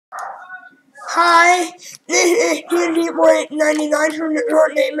Hi, this is TNT99 from the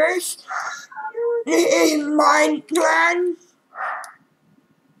Short Namers. This is my plan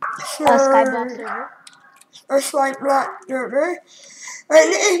for SkyBlock server. a SkyBlock server.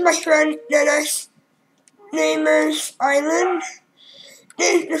 And this is my friend Dennis Namers Island.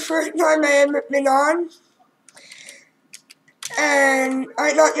 This is the first time I ever been on. And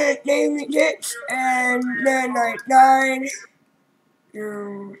I got the naming tips, and then I died.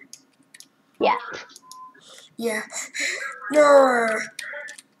 Yeah. No.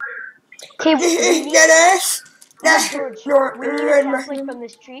 Okay, This is Dennis. That's George, your we need a template from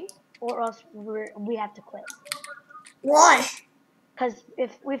this tree, or else we have to quit. Why? Because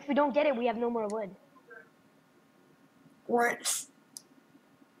if we don't get it, we have no more wood. What?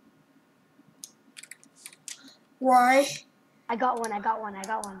 Why? I got one.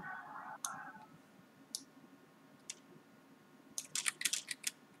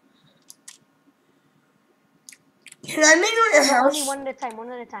 Can I make it a house? Only one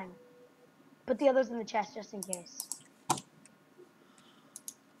at a time. Put the others in the chest just in case.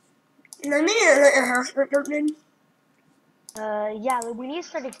 Can I make it like a house or something? Yeah, we need to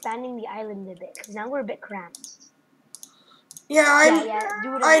start expanding the island a bit, because now we're a bit cramped. Yeah,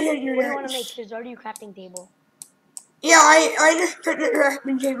 do it. I didn't do What that. do you want to make? There's already a crafting table. Yeah, I just put the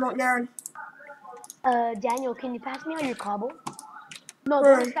crafting table down. Daniel, can you pass me all your cobble? No,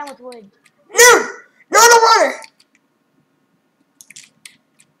 don't expand with wood. No! No, the water!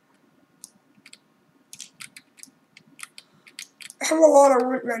 I have a lot of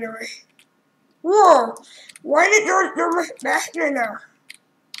wood, by the way. Whoa! Why did it go much faster now?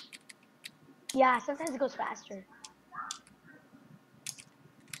 Yeah, sometimes it goes faster.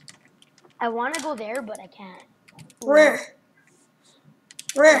 I want to go there, but I can't. Where?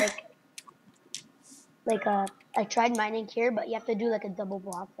 Where? I tried mining here, but you have to do like a double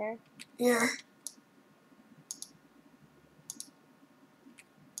block there. Yeah.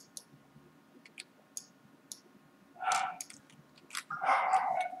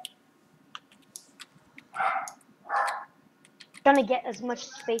 Trying to get as much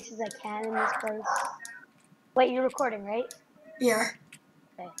space as I can in this place. Wait, you're recording, right? Yeah.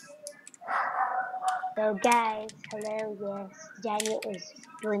 Okay. So guys, hello, yes. Daniel is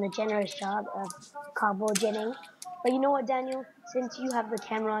doing a generous job of cobble genning. But you know what, Daniel? Since you have the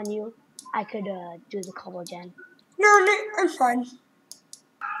camera on you, I could do the cobble gen. No, I'm fine.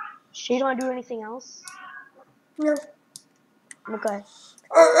 So you don't want to do anything else? No. Okay.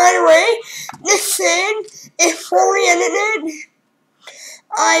 By the way, this scene is fully edited.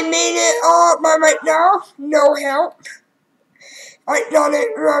 I made it all by myself, no help. I done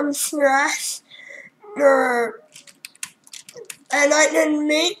it from scratch. And I can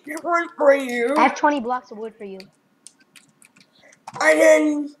make one for you. I have 20 blocks of wood for you. I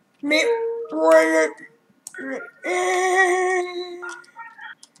can make one.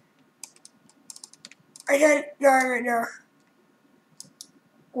 I can't die right now.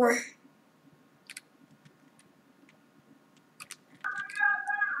 What?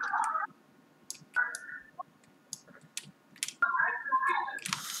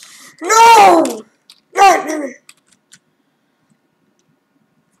 No! God damn it.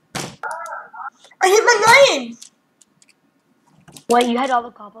 I hit my lion! Wait, you had all the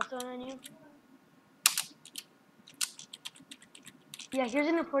cobblestone on you? Yeah, here's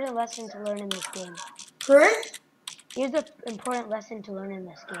an important lesson to learn in this game. What? Here's an important lesson to learn in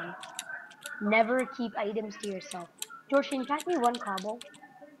this game. Never keep items to yourself. George, can you pass me one cobble?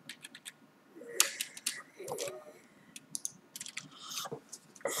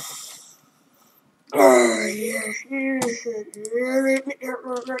 Oh, yeah.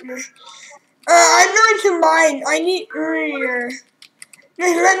 I'm going to mine. I need earlier.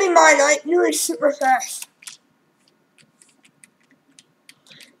 Just let me mine. I do it super fast.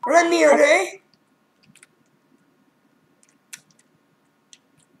 Let me, okay?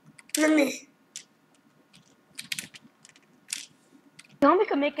 Let me. Then we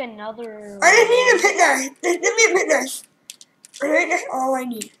could make another. I just need a pickaxe. Just give me a pickaxe. Alright, that's all I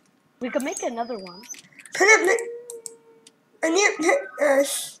need. We could make another one. I need a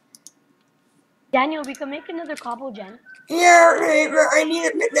pickaxe. Daniel, we could make another cobble gen. Yeah, okay, but I need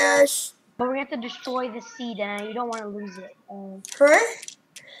a pickaxe. But we have to destroy the seed, and you don't want to lose it. What?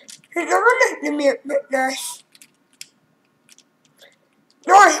 Can someone just give me a pickaxe?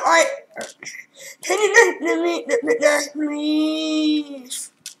 No, can you just give me the pickaxe,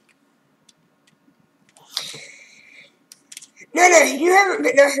 please? No, you have a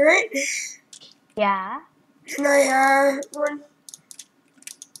pickaxe, right? Yeah. Can I have one?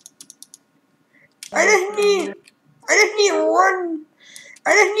 I just need one.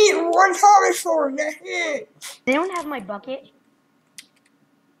 I just need one Thomas sword, that's it. They don't have my bucket.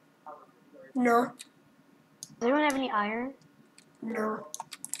 No, They don't have any iron. no.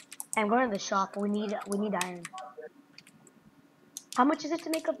 I'm going to the shop. We need iron. How much is it to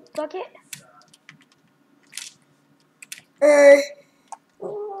make a bucket?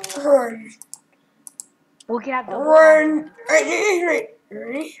 One. We can have double One. cobs. I need like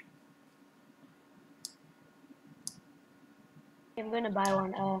 3. I'm gonna buy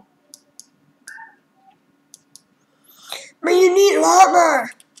one. But you need lava.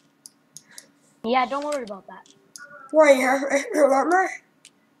 Yeah, don't worry about that. Why, you have extra lava?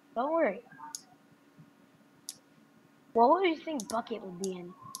 Don't worry. Well, what do you think bucket would be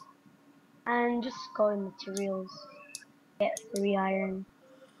in? And just go in materials. Get 3 iron.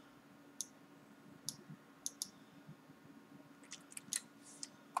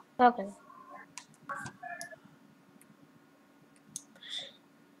 Okay.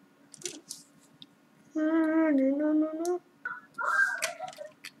 No.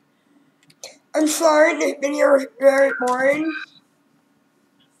 I'm sorry, this video is very boring.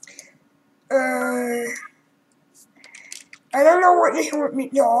 I don't know what this would be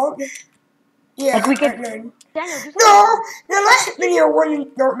called. Yeah, Like we could. I did. Daniel, do something. No, the last video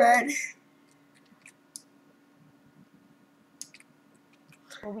wasn't not bad.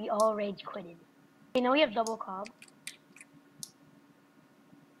 Well, we all rage quitted. Okay, now we have double cob.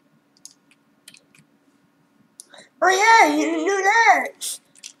 Oh yeah, you can do that.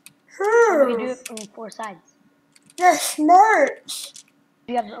 And we can do it from 4 sides. That's smart.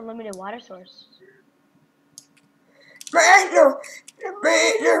 We have the unlimited water source. But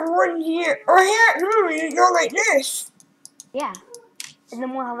there's one here. Oh yeah, you can go like this. Yeah. And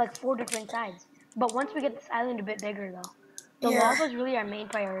then we'll have like 4 different sides. But once we get this island a bit bigger though. The lava is really our main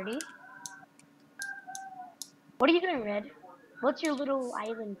priority. What are you doing, Red? What's your little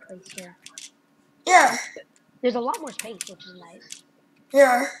island place here? Yeah. There's a lot more space, which is nice.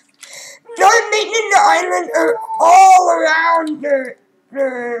 Yeah. No, I'm making the island all around the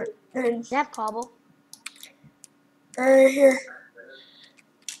You have cobble. Here.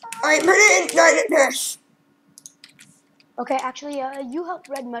 I put it inside the nest. Okay, actually, you help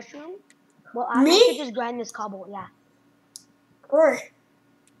Red Mushroom. Well, Me? I could just grind this cobble, yeah. Why?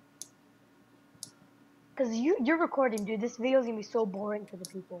 Because you're recording, dude. This video is going to be so boring for the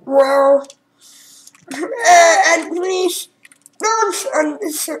people. Well, and please don't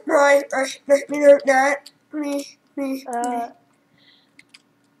unsubscribe. Let me know that. Please. Yeah,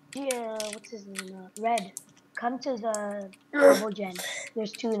 what's his name? Red. Come to the cobble gen.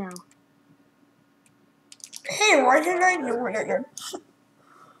 There's 2 now. Hey, why did I do it again?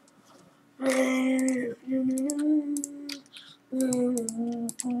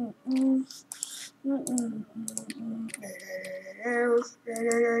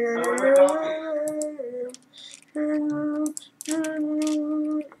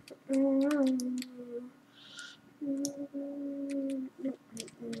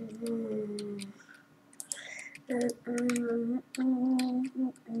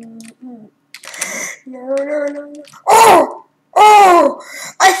 No. Oh!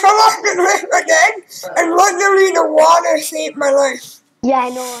 I fell off the cliff again, and luckily the water saved my life. Yeah, I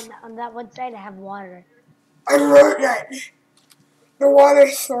know. On that one side, I have water. I learned that. The water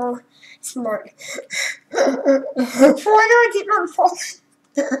is so smart. Why do I keep on falling?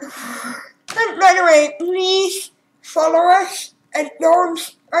 And by the way, please follow us and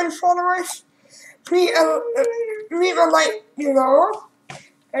don't unfollow us. Please leave a like below.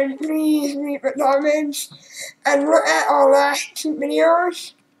 And please leave a comment and look at our last 2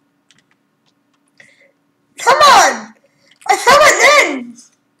 videos. Come on! I fell again!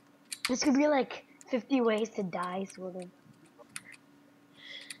 This could be like 50 ways to die, sort of.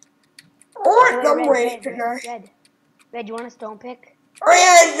 Or some ways to die. Red, you want a stone pick? Oh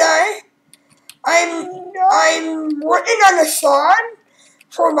yeah, I'm working on a song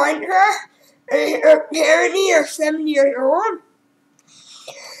for Minecraft. A parody of 7 years old.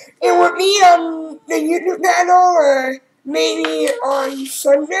 It would be on the YouTube channel or maybe on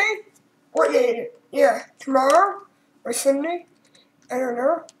Sunday. What day is it? Yeah, tomorrow or Sunday. I don't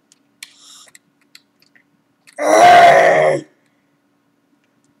know.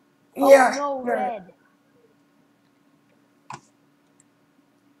 Yeah. Oh, no, Red.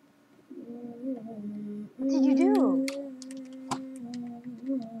 What did you do?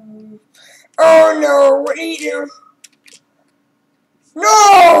 Oh no, what did you do?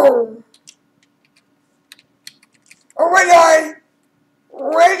 No! Oh my god!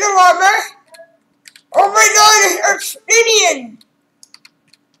 Where's the llama? Oh my god, it's obsidian!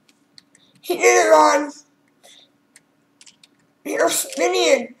 He did it wrong. You're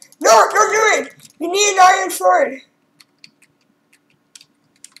spinning. No, don't do it. You need an iron sword.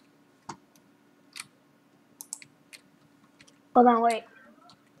 Hold on, wait.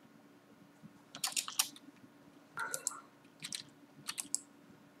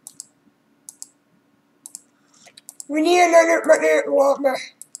 We need another llama.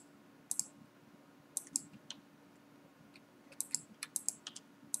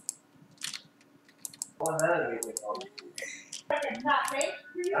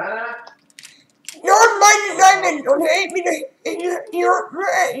 Don't mind the diamond, okay? Because you're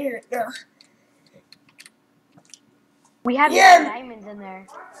right here now. We have 9 diamonds in there.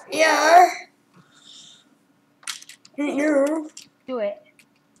 Yeah. You do. Do it.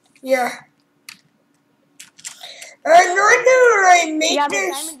 Yeah. I'm going to make Yeah, this.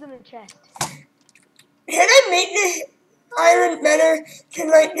 there's diamonds in the chest. Can I make this island better? Can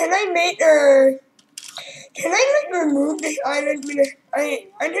I make can I remove this island because I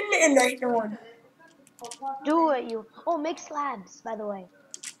didn't make a nicer one. Do it, you. Oh, make slabs, by the way.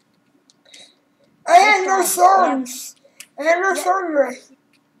 I have no stones. I have no stone left.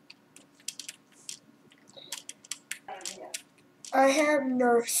 I have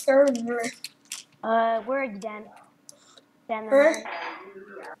no stone left. Where are you, Dan? Dan, Huh?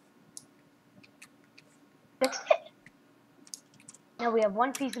 fix it. Now we have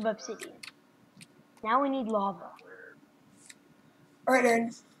 1 piece of obsidian. Now we need lava. Alright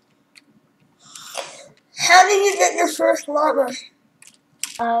then. How did you get your first lava?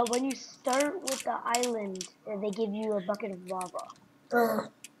 When you start with the island, they give you a bucket of lava.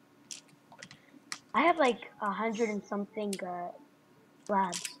 I have like 100 and something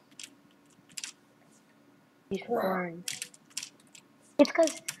slabs. It's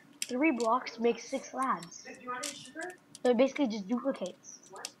because 3 blocks makes 6 slabs. So it basically just duplicates.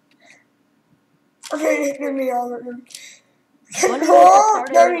 Okay, give me all of them. Control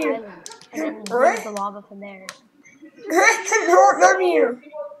W. And then use the lava from there. Control W.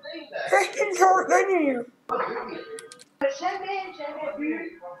 Control W.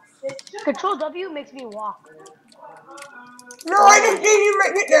 Control W makes me walk. No, I didn't think you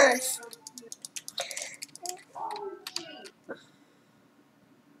make it nice.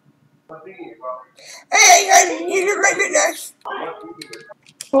 Hey, you didn't make it nice.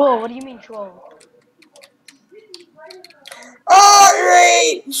 Troll, what do you mean troll?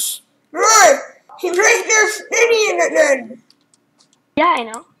 Alright. Right. He placed their spinny in it then. Yeah, I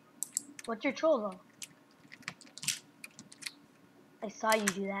know. What's your troll though? I saw you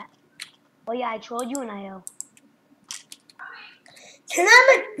do that. Oh yeah, I trolled you in IO. Can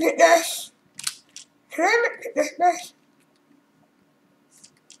I make it nice? Can I make it nice?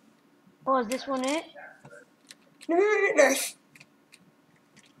 Oh, is this one it? Let me make it nice.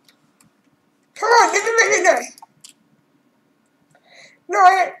 Come on, let me make it nice. No,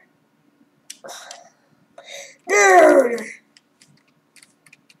 dude.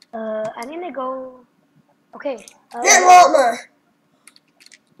 I'm gonna go. Okay. Get llama.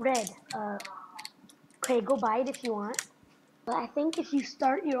 Red. Okay, go buy it if you want. But I think if you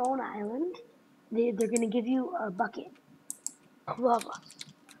start your own island, they're gonna give you a bucket of lava.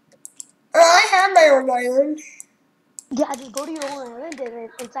 I have my own island. Yeah, just go to your own island and then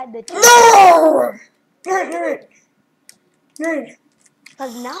inside the. No! Don't do it. Dude.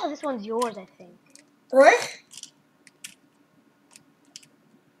 Because now this one's yours, I think. What?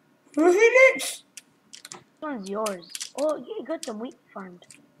 Who's in it? This one's yours. Oh, you got some wheat farmed.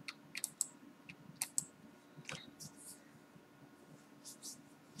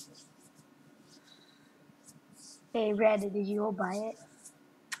 Hey, Red, did you go buy it?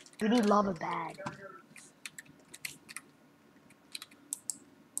 We need lava bad.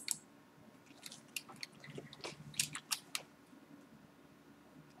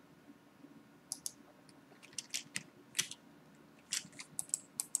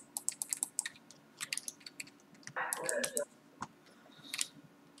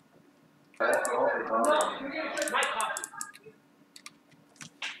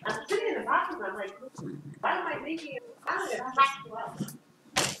 I'm sitting in the bathroom, I'm like, why am I making it? I'm going to pack you up.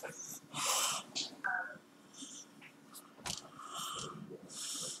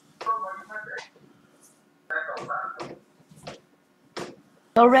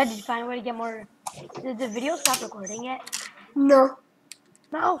 So, Red, did you find a way to get more? Did the video stop recording yet? No.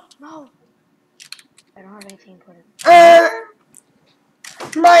 No. I don't have anything important.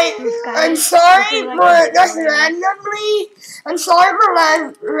 I'm sorry for just randomly. I'm sorry for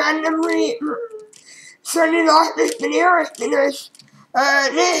randomly turning off this video because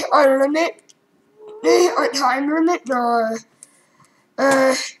this time limit or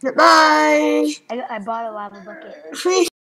goodbye. I bought a lava bucket. Please